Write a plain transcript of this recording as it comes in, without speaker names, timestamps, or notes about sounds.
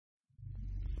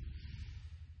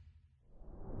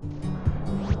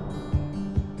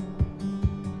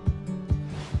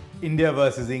India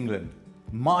versus England,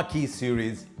 marquee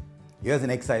series. Here's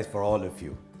an exercise for all of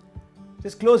you.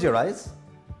 Just close your eyes,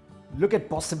 look at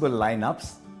possible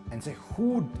lineups and say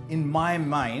who in my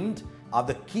mind are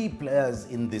the key players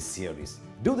in this series.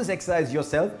 Do this exercise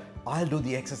yourself. I'll do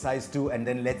the exercise too, and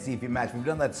then let's see if we match. We've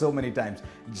done that so many times.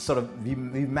 Just sort of, we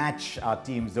match our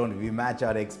teams, don't we? We match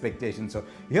our expectations. So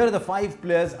here are the 5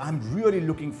 players I'm really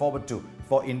looking forward to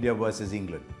for India versus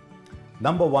England.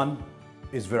 Number 1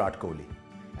 is Virat Kohli.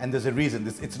 And there's a reason.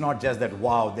 It's not just that,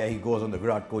 wow, there he goes on the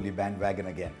Virat Kohli bandwagon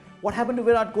again. What happened to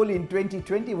Virat Kohli in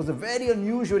 2020 was a very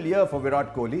unusual year for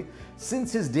Virat Kohli.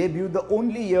 Since his debut, the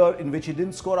only year in which he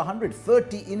didn't score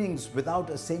 130 innings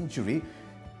without a century.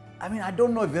 I mean, I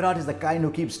don't know if Virat is the kind who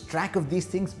keeps track of these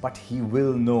things, but he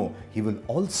will know. He will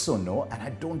also know, and I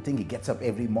don't think he gets up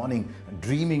every morning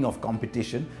dreaming of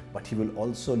competition, but he will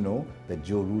also know that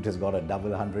Joe Root has got a double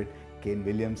 100, Kane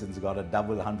Williamson's got a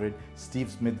double 100,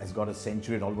 Steve Smith has got a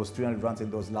century and almost 300 runs in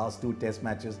those last 2 test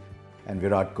matches. And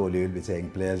Virat Kohli will be saying,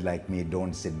 players like me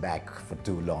don't sit back for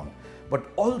too long. But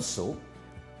also,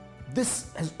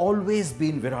 this has always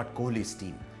been Virat Kohli's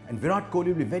team. And Virat Kohli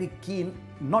will be very keen,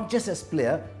 not just as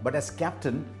player, but as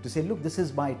captain, to say, look, this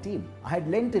is my team. I had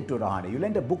lent it to Rahane. You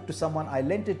lent a book to someone, I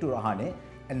lent it to Rahane.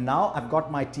 And now I've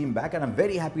got my team back, and I'm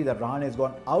very happy that Rahane has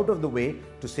gone out of the way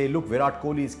to say, look, Virat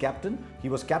Kohli is captain. He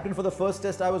was captain for the first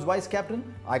test, I was vice captain.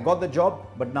 I got the job,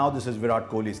 but now this is Virat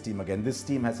Kohli's team again. This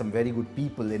team has some very good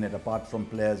people in it, apart from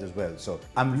players as well. So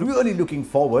I'm really looking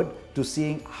forward to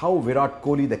seeing how Virat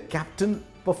Kohli, the captain,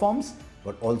 performs,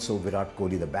 but also Virat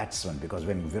Kohli, the batsman, because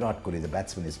when Virat Kohli, the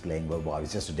batsman, is playing, well, wow,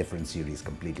 it's just a different series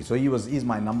completely. So he's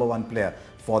my number 1 player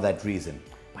for that reason.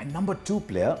 My number 2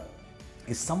 player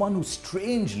is someone who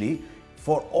strangely,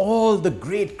 for all the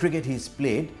great cricket he's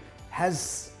played,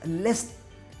 has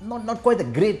not quite the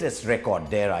greatest record,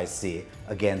 dare I say,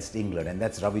 against England, and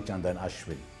that's Ravichandran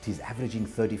Ashwin. He's averaging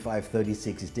 35,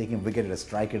 36, he's taking wicket at a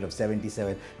strike rate of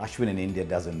 77. Ashwin in India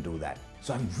doesn't do that.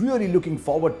 So I'm really looking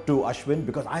forward to Ashwin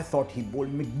because I thought he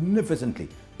bowled magnificently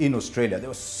in Australia. There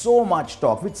was so much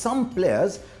talk. With some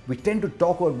players, we tend to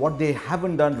talk about what they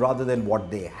haven't done rather than what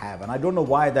they have. And I don't know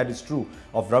why that is true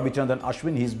of Ravichandran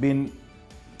Ashwin. He's been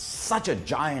such a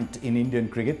giant in Indian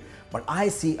cricket. But I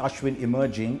see Ashwin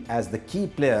emerging as the key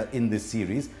player in this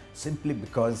series simply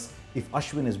because if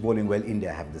Ashwin is bowling well,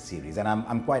 India have the series. And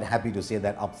I'm quite happy to say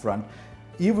that up front.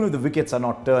 Even if the wickets are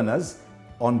not turners,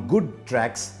 on good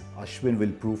tracks, Ashwin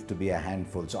will prove to be a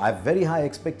handful. So I have very high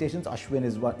expectations. Ashwin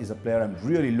is a player I'm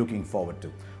really looking forward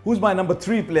to. Who's my number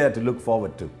 3 player to look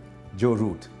forward to? Joe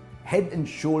Root. Head and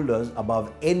shoulders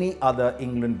above any other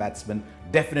England batsman,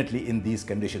 definitely in these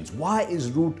conditions. Why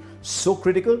is Root so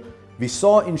critical? We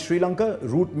saw in Sri Lanka,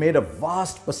 Root made a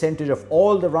vast percentage of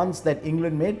all the runs that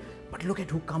England made. But look at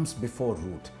who comes before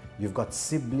Root. You've got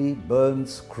Sibley,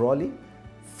 Burns, Crawley.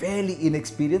 Fairly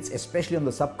inexperienced, especially on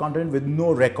the subcontinent, with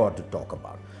no record to talk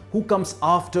about. Who comes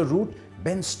after Root?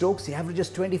 Ben Stokes. He averages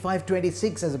 25,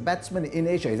 26 as a batsman in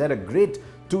Asia. He's had a great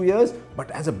 2 years, but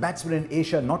as a batsman in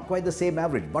Asia, not quite the same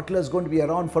average. Butler's going to be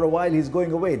around for a while. He's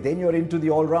going away. Then you're into the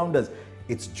all-rounders.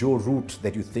 It's Joe Root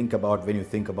that you think about when you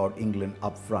think about England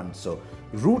up front. So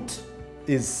Root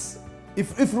is,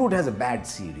 if Root has a bad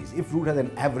series, if Root has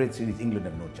an average series, England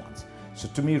have no chance. So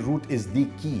to me, Root is the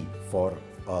key for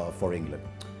England.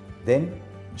 Then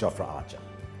Jofra Archer.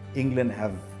 England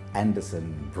have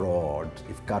Anderson, Broad,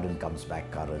 if Curran comes back,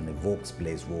 Curran, if Vokes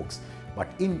plays Vokes. But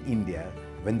in India,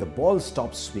 when the ball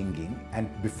stops swinging and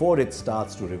before it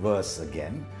starts to reverse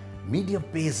again, medium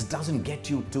pace doesn't get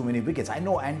you too many wickets. I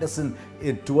know Anderson,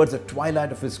 towards the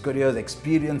twilight of his career, is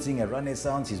experiencing a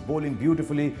renaissance. He's bowling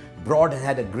beautifully. Broad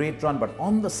had a great run, but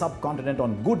on the subcontinent,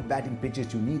 on good batting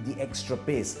pitches, you need the extra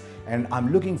pace. And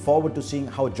I'm looking forward to seeing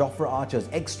how Jofra Archer's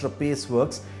extra pace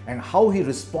works and how he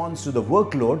responds to the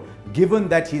workload, given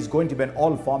that he's going to be an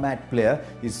all-format player.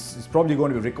 He's probably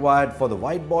going to be required for the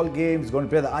white ball game. He's going to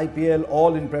play the IPL,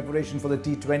 all in preparation for the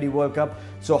T20 World Cup.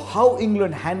 So how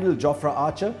England handle Jofra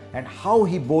Archer and how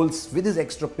he bowls with his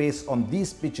extra pace on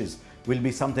these pitches will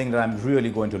be something that I'm really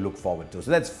going to look forward to.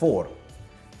 So that's 4.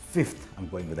 5th, I'm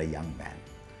going with a young man.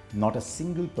 Not a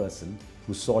single person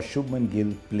who saw Shubman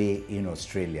Gill play in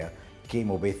Australia came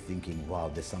away thinking,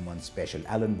 wow, there's someone special.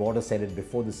 Alan Border said it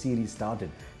before the series started.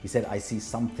 He said, I see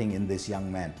something in this young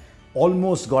man.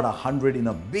 Almost got 100 in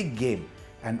a big game.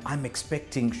 And I'm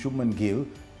expecting Shubman Gill,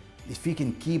 if he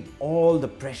can keep all the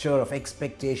pressure of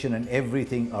expectation and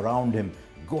everything around him,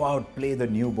 go out, play the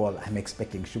new ball, I'm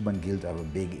expecting Shubman Gill to have a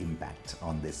big impact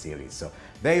on this series. So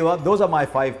there you are. Those are my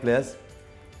 5 players.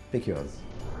 Pick yours.